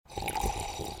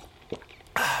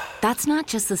That's not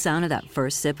just the sound of that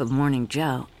first sip of Morning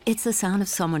Joe. It's the sound of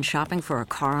someone shopping for a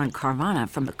car on Carvana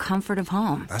from the comfort of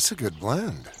home. That's a good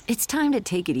blend. It's time to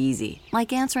take it easy,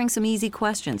 like answering some easy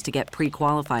questions to get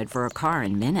pre-qualified for a car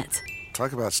in minutes.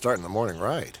 Talk about starting the morning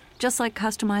right. Just like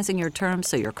customizing your terms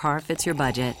so your car fits your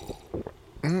budget.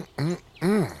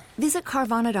 Visit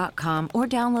Carvana.com or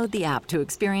download the app to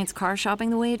experience car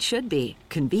shopping the way it should be.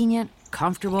 Convenient,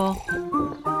 comfortable.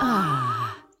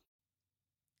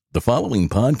 The following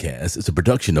podcast is a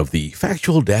production of the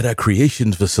Factual Data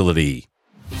Creations Facility.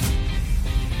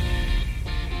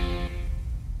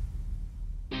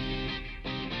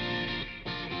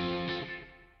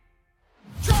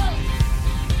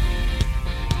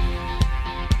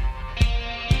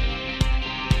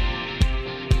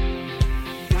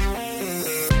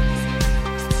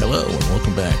 Hello, and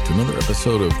welcome back to another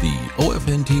episode of the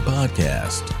OFNT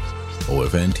podcast.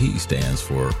 OFNT stands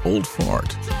for Old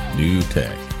Fart, New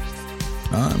Tech.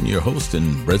 I'm your host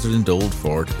and resident old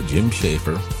fart, Jim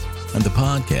Schaefer, and the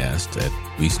podcast, at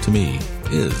least to me,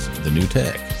 is the new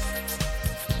tech.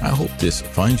 I hope this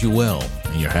finds you well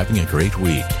and you're having a great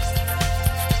week.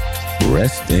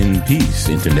 Rest in peace,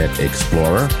 Internet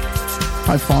Explorer.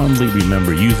 I fondly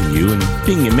remember using you and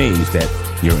being amazed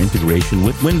at your integration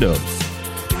with Windows.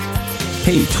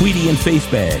 Hey, Tweety and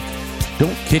Facebag,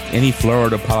 don't kick any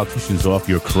Florida politicians off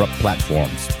your corrupt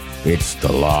platforms. It's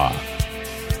the law.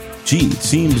 Gee, it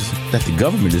seems that the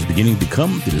government is beginning to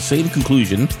come to the same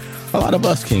conclusion a lot of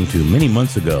us came to many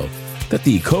months ago, that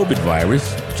the COVID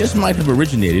virus just might have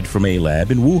originated from a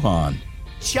lab in Wuhan.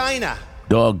 China.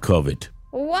 Dog COVID.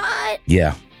 What?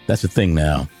 Yeah, that's a thing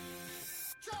now.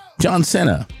 John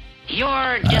Cena.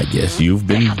 I guess you've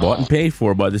been bought and paid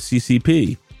for by the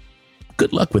CCP.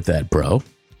 Good luck with that, bro.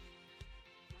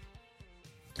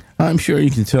 I'm sure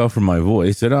you can tell from my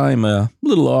voice that I'm a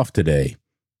little off today.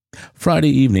 Friday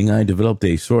evening, I developed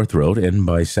a sore throat, and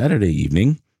by Saturday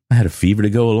evening, I had a fever to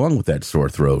go along with that sore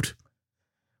throat.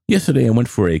 Yesterday, I went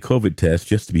for a COVID test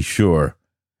just to be sure.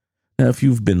 Now, if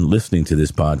you've been listening to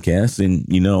this podcast, then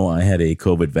you know I had a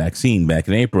COVID vaccine back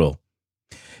in April.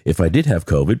 If I did have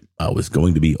COVID, I was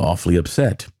going to be awfully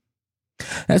upset.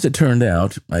 As it turned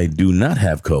out, I do not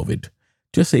have COVID,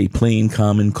 just a plain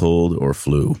common cold or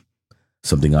flu,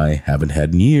 something I haven't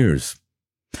had in years.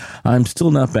 I'm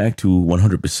still not back to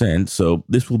 100%, so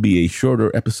this will be a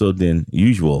shorter episode than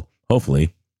usual,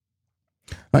 hopefully.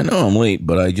 I know I'm late,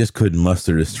 but I just couldn't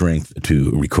muster the strength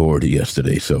to record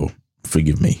yesterday, so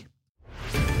forgive me.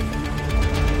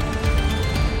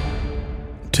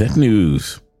 Tech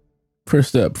news.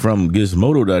 First up from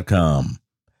Gizmodo.com.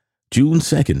 June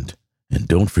 2nd, and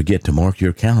don't forget to mark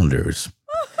your calendars.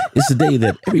 It's the day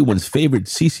that everyone's favorite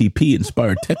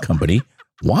CCP-inspired tech company,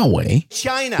 Huawei,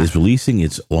 China, is releasing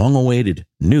its long-awaited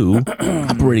new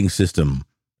operating system.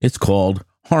 It's called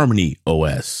Harmony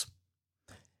OS.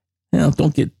 Now,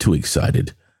 don't get too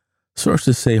excited.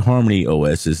 Sources say Harmony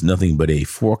OS is nothing but a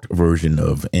forked version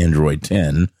of Android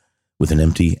 10 with an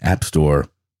empty app store.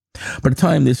 By the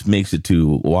time this makes it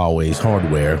to Huawei's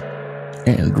hardware,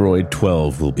 Android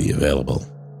 12 will be available.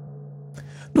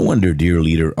 No wonder dear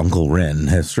leader Uncle Ren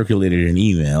has circulated an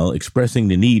email expressing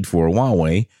the need for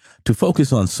Huawei to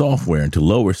focus on software and to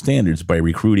lower standards by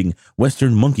recruiting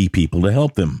Western monkey people to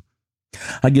help them.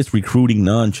 I guess recruiting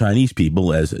non-Chinese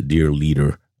people, as dear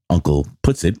leader Uncle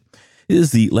puts it,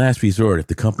 is the last resort if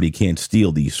the company can't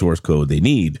steal the source code they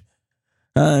need.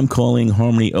 I'm calling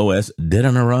Harmony OS dead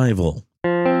on arrival.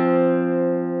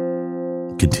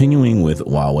 Continuing with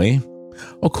Huawei,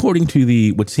 according to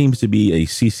the what seems to be a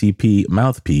CCP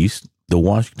mouthpiece, the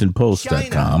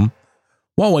WashingtonPost.com,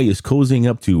 Huawei is cozying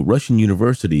up to Russian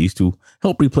universities to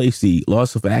help replace the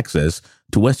loss of access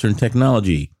to Western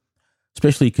technology,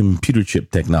 especially computer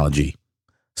chip technology,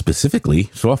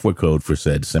 specifically software code for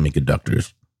said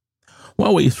semiconductors.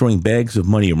 Huawei is throwing bags of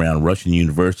money around Russian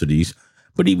universities,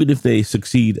 but even if they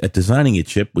succeed at designing a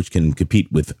chip which can compete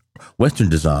with Western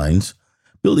designs,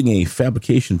 building a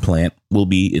fabrication plant will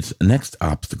be its next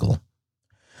obstacle.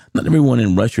 Not everyone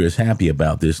in Russia is happy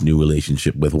about this new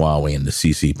relationship with Huawei and the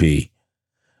CCP.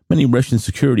 Many Russian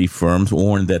security firms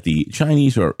warn that the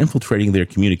Chinese are infiltrating their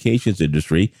communications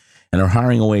industry and are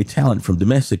hiring away talent from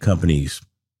domestic companies.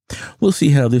 We'll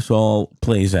see how this all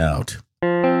plays out.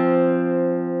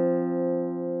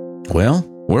 Well,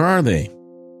 where are they?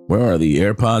 Where are the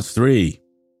AirPods 3?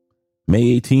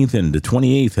 May 18th and the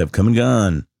 28th have come and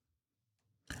gone.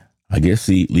 I guess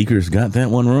the leakers got that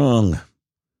one wrong.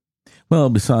 Well,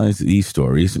 besides these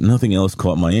stories, nothing else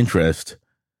caught my interest.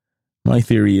 My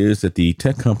theory is that the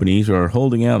tech companies are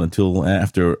holding out until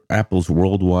after Apple's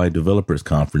Worldwide Developers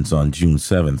Conference on June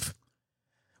 7th.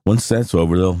 Once that's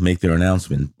over, they'll make their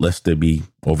announcement, lest they be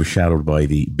overshadowed by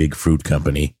the big fruit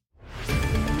company.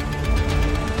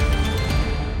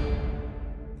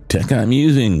 Tech I'm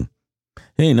using.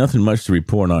 Hey, nothing much to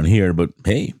report on here, but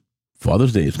hey,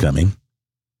 Father's Day is coming.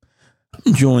 I'm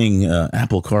enjoying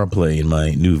Apple CarPlay in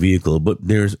my new vehicle, but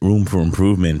there's room for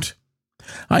improvement.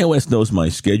 iOS knows my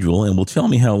schedule and will tell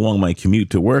me how long my commute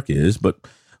to work is, but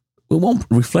it won't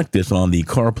reflect this on the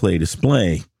CarPlay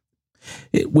display.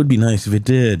 It would be nice if it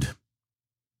did.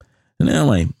 And now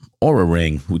my Oura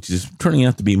Ring, which is turning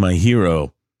out to be my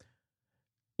hero.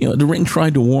 The Ring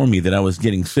tried to warn me that I was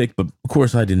getting sick, but of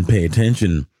course I didn't pay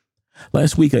attention.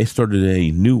 Last week I started a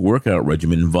new workout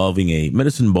regimen involving a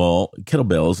medicine ball,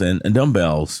 kettlebells, and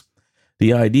dumbbells.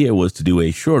 The idea was to do a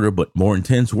shorter but more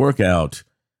intense workout,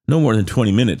 no more than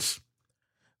 20 minutes.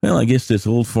 Well, I guess this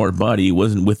old fart body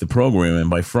wasn't with the program,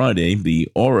 and by Friday,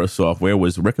 the Oura software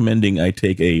was recommending I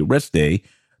take a rest day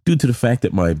due to the fact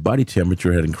that my body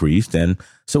temperature had increased and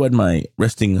so had my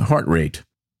resting heart rate.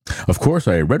 Of course,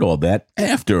 I read all that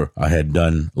after I had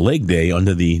done leg day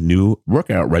under the new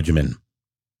workout regimen.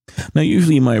 Now,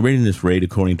 usually my readiness rate,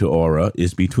 according to Oura,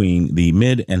 is between the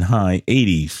mid and high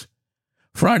 80s.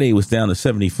 Friday was down to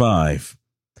 75.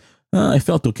 I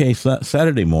felt okay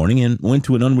Saturday morning and went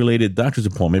to an unrelated doctor's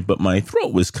appointment, but my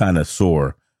throat was kind of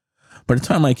sore. By the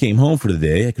time I came home for the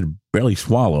day, I could barely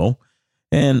swallow,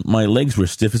 and my legs were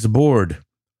stiff as a board.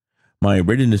 My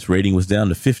readiness rating was down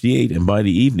to 58, and by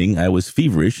the evening, I was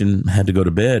feverish and had to go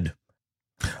to bed.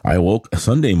 I awoke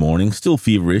Sunday morning still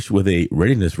feverish with a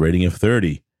readiness rating of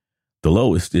 30, the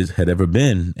lowest it had ever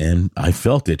been, and I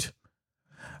felt it.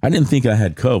 I didn't think I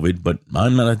had COVID, but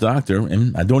I'm not a doctor,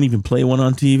 and I don't even play one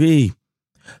on TV.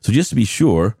 So just to be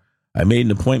sure, I made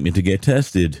an appointment to get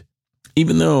tested.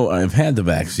 Even though I've had the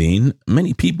vaccine,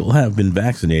 many people have been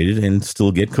vaccinated and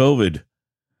still get COVID.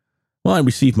 Well, I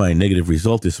received my negative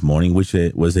result this morning, which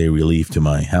was a relief to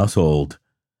my household.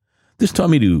 This taught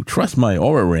me to trust my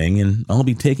Oura Ring, and I'll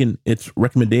be taking its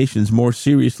recommendations more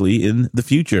seriously in the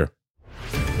future.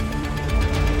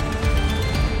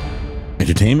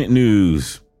 Entertainment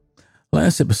news.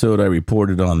 Last episode, I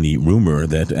reported on the rumor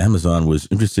that Amazon was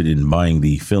interested in buying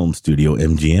the film studio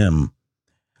MGM.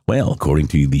 Well, according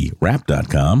to the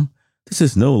Wrap.com, this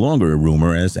is no longer a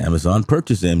rumor, as Amazon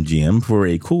purchased MGM for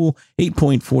a cool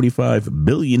 $8.45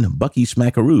 billion Bucky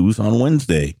Smackaroos on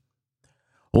Wednesday.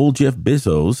 Old Jeff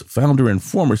Bezos, founder and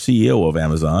former CEO of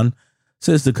Amazon,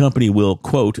 says the company will,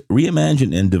 quote,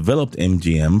 reimagine and develop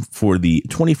MGM for the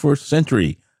 21st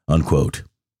century, unquote.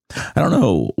 I don't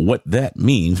know what that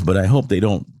means, but I hope they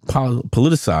don't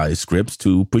politicize scripts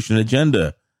to push an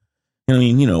agenda. I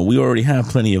mean, we already have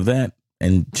plenty of that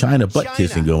and China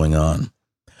butt-kissing going on.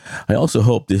 I also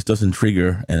hope this doesn't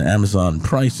trigger an Amazon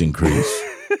price increase.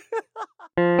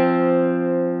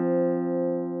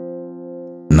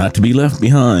 Not to be left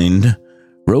behind,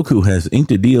 Roku has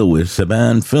inked a deal with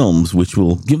Saban Films, which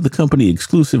will give the company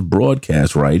exclusive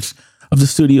broadcast rights of the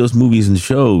studio's movies and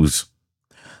shows.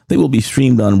 They will be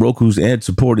streamed on Roku's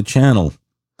ad-supported channel.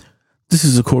 This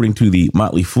is according to the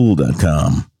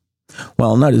MotleyFool.com.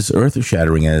 While not as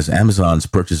earth-shattering as Amazon's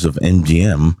purchase of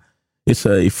MGM, it's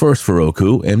a first for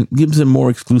Roku and gives them more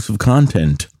exclusive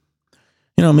content.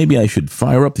 Maybe I should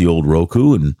fire up the old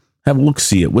Roku and have a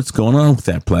look-see at what's going on with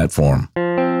that platform.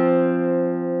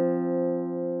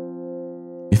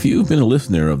 If you've been a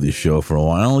listener of this show for a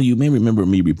while, you may remember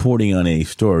me reporting on a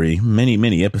story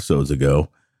many episodes ago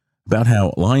about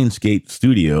how Lionsgate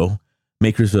Studio,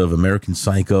 makers of American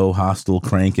Psycho, Hostel,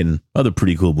 Crank, and other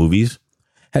pretty cool movies,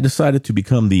 had decided to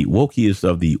become the wokiest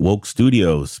of the woke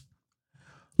studios.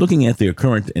 Looking at their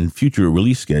current and future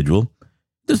release schedule,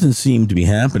 it doesn't seem to be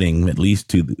happening, at least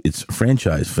to its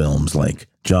franchise films like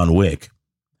John Wick.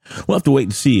 We'll have to wait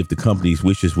and see if the company's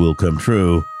wishes will come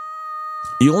true.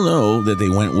 You'll know that they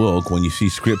went woke when you see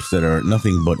scripts that are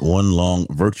nothing but one long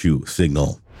virtue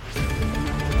signal.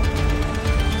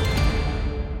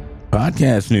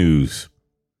 Podcast news.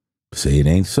 Say it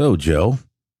ain't so, Joe.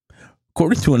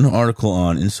 According to an article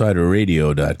on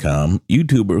InsiderRadio.com,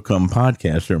 YouTuber come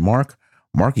podcaster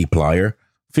Markiplier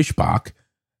Fishbach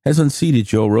has unseated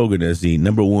Joe Rogan as the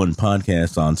 #1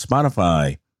 podcast on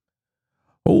Spotify.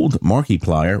 Old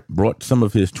Markiplier brought some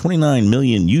of his 29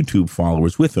 million YouTube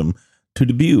followers with him to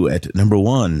debut at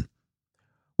 #1.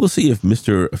 We'll see if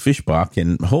Mr. Fishbach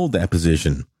can hold that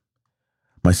position.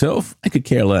 Myself, I could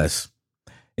care less.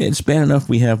 It's bad enough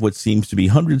we have what seems to be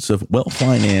hundreds of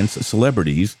well-financed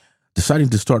celebrities deciding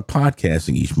to start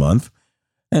podcasting each month,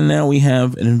 and now we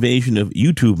have an invasion of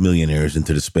YouTube millionaires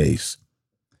into the space.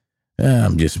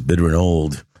 I'm just bitter and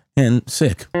old and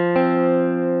sick.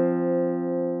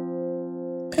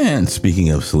 And And speaking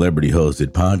of celebrity-hosted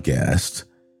podcasts,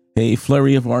 a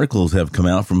flurry of articles have come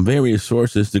out from various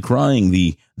sources decrying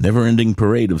the never-ending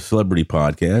parade of celebrity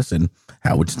podcasts and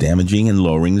how it's damaging and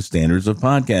lowering the standards of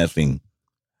podcasting.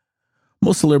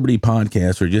 Most celebrity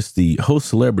podcasts are just the host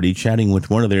celebrity chatting with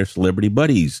one of their celebrity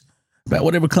buddies about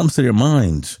whatever comes to their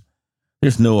minds.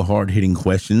 There's no hard-hitting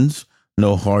questions,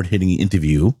 no hard-hitting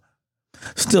interview.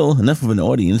 Still, enough of an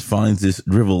audience finds this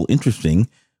drivel interesting,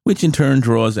 which in turn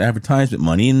draws advertisement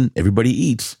money and everybody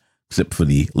eats, except for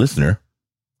the listener.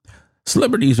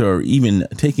 Celebrities are even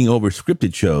taking over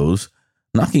scripted shows,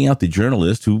 knocking out the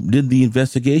journalist who did the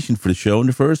investigation for the show in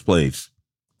the first place.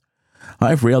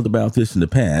 I've railed about this in the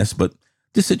past, but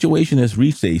this situation has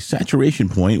reached a saturation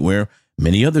point where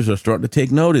many others are starting to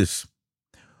take notice.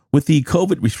 With the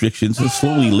COVID restrictions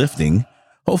slowly lifting,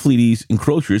 hopefully these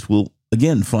encroachers will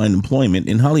again find employment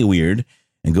in Hollywood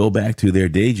and go back to their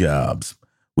day jobs,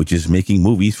 which is making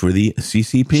movies for the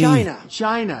CCP.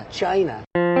 China.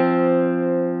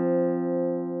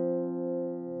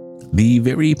 The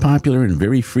very popular and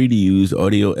very free-to-use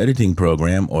audio editing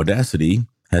program Audacity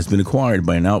has been acquired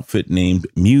by an outfit named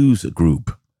Muse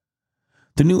Group.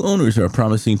 The new owners are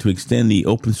promising to extend the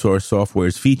open-source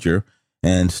software's feature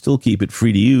and still keep it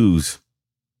free to use.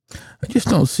 I just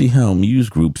don't see how Muse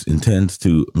Group intends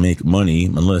to make money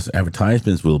unless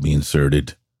advertisements will be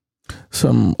inserted.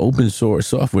 Some open-source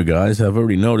software guys have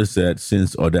already noticed that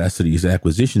since Audacity's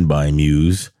acquisition by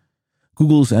Muse,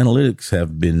 Google's analytics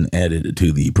have been added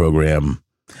to the program.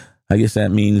 I guess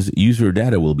that means user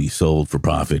data will be sold for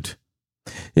profit.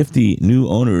 If the new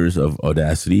owners of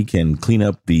Audacity can clean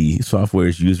up the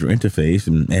software's user interface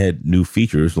and add new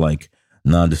features like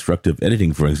non-destructive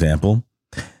editing, for example,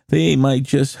 they might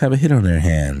just have a hit on their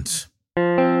hands.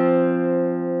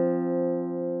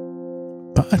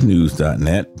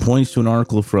 Podnews.net points to an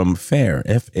article from FAIR,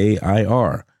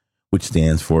 F-A-I-R, which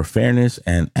stands for Fairness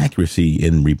and Accuracy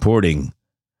in Reporting.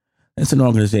 That's an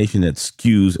organization that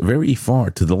skews very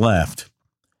far to the left.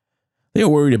 They are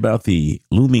worried about the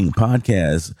looming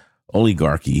podcast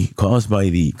oligarchy caused by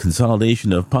the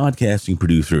consolidation of podcasting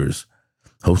producers,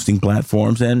 hosting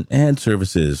platforms, and ad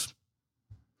services.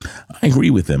 I agree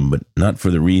with them, but not for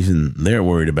the reason they're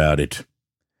worried about it.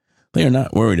 They are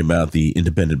not worried about the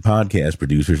independent podcast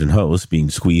producers and hosts being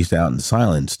squeezed out and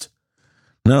silenced.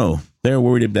 No, they're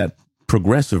worried that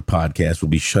progressive podcasts will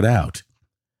be shut out.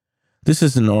 This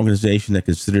is an organization that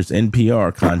considers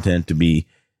NPR content to be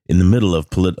in the middle of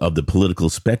the political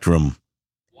spectrum.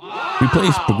 Wow.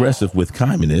 Replace progressive with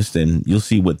communist, and you'll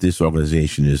see what this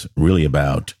organization is really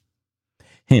about.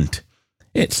 Hint,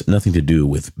 it's nothing to do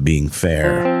with being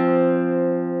fair.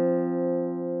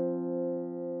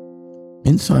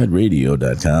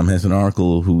 InsideRadio.com has an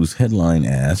article whose headline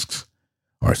asks,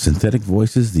 "Are synthetic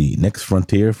voices the next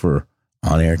frontier for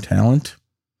on-air talent?"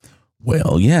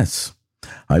 Well, yes.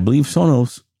 I believe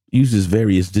Sonos uses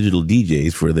various digital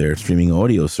DJs for their streaming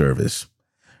audio service.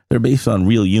 They're based on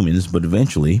real humans, but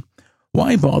eventually,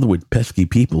 why bother with pesky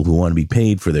people who want to be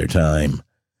paid for their time?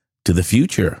 To the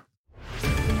future.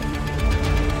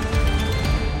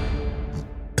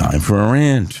 Time for a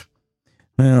rant.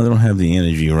 Well, I don't have the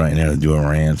energy right now to do a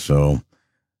rant, so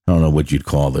I don't know what you'd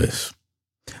call this.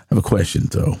 I have a question,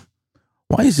 though.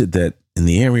 Why is it that in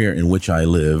the area in which I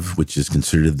live, which is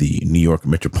considered the New York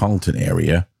metropolitan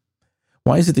area,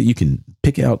 why is it that you can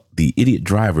pick out the idiot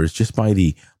drivers just by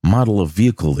the model of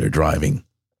vehicle they're driving?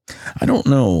 I don't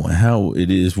know how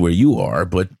it is where you are,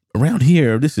 but around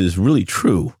here, this is really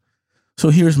true. So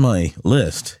here's my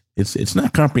list. It's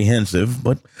not comprehensive,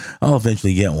 but I'll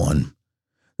eventually get one.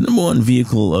 The number one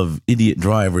vehicle of idiot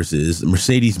drivers is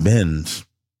Mercedes-Benz.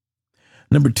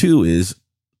 Number two is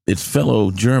its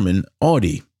fellow German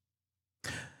Audi.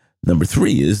 Number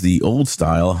three is the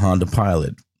old-style Honda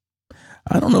Pilot.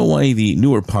 I don't know why the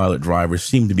newer Pilot drivers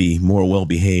seem to be more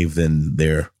well-behaved than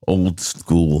their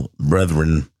old-school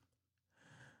brethren.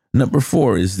 Number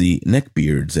four is the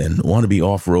neckbeards and wannabe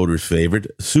off-roaders' favorite,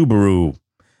 Subaru.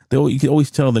 You can always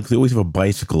tell them because they always have a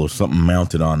bicycle or something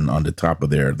mounted on the top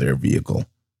of their vehicle.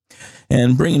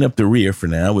 And bringing up the rear for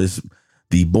now is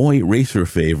the boy racer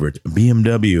favorite,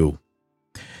 BMW.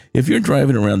 If you're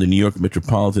driving around the New York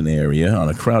metropolitan area on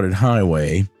a crowded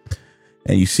highway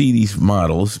and you see these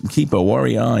models, keep a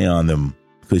wary eye on them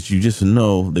because you just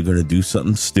know they're going to do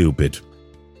something stupid.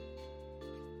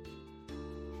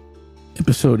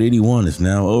 Episode 81 is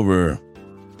now over.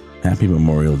 Happy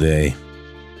Memorial Day.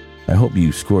 I hope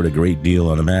you scored a great deal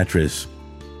on a mattress.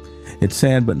 It's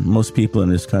sad, but most people in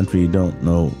this country don't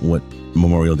know what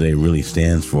Memorial Day really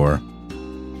stands for.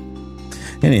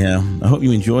 Anyhow, I hope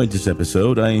you enjoyed this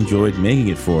episode. I enjoyed making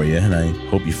it for you, and I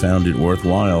hope you found it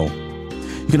worthwhile.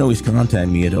 You can always contact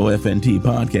me at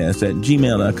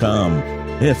ofntpodcast@gmail.com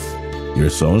if you're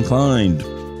so inclined.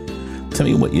 Tell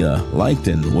me what you liked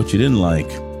and what you didn't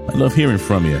like. I love hearing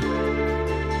from you.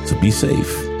 So be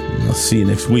safe. I'll see you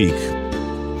next week.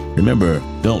 Remember,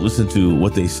 don't listen to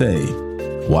what they say.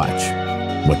 Watch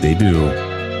what they do.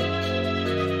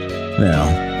 Now,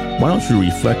 why don't you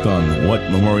reflect on what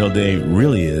Memorial Day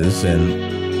really is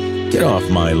and get off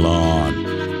my lawn.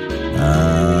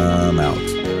 I'm out.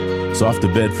 It's off to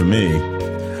bed for me.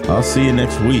 I'll see you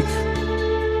next week.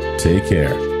 Take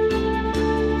care.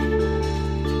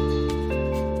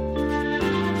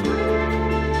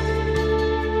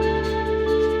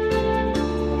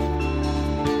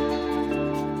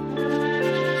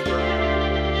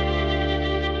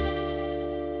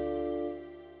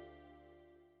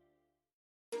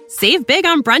 Save big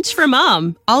on brunch for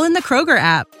mom, all in the Kroger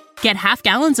app. Get half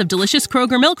gallons of delicious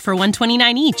Kroger milk for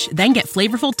 $1.29 each. Then get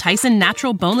flavorful Tyson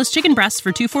natural boneless chicken breasts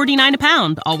for $2.49 a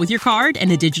pound, all with your card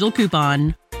and a digital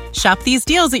coupon. Shop these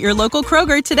deals at your local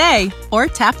Kroger today, or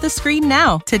tap the screen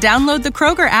now to download the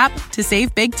Kroger app to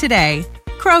save big today.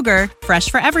 Kroger,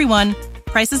 fresh for everyone.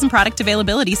 Prices and product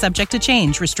availability subject to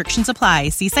change. Restrictions apply.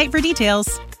 See site for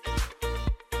details.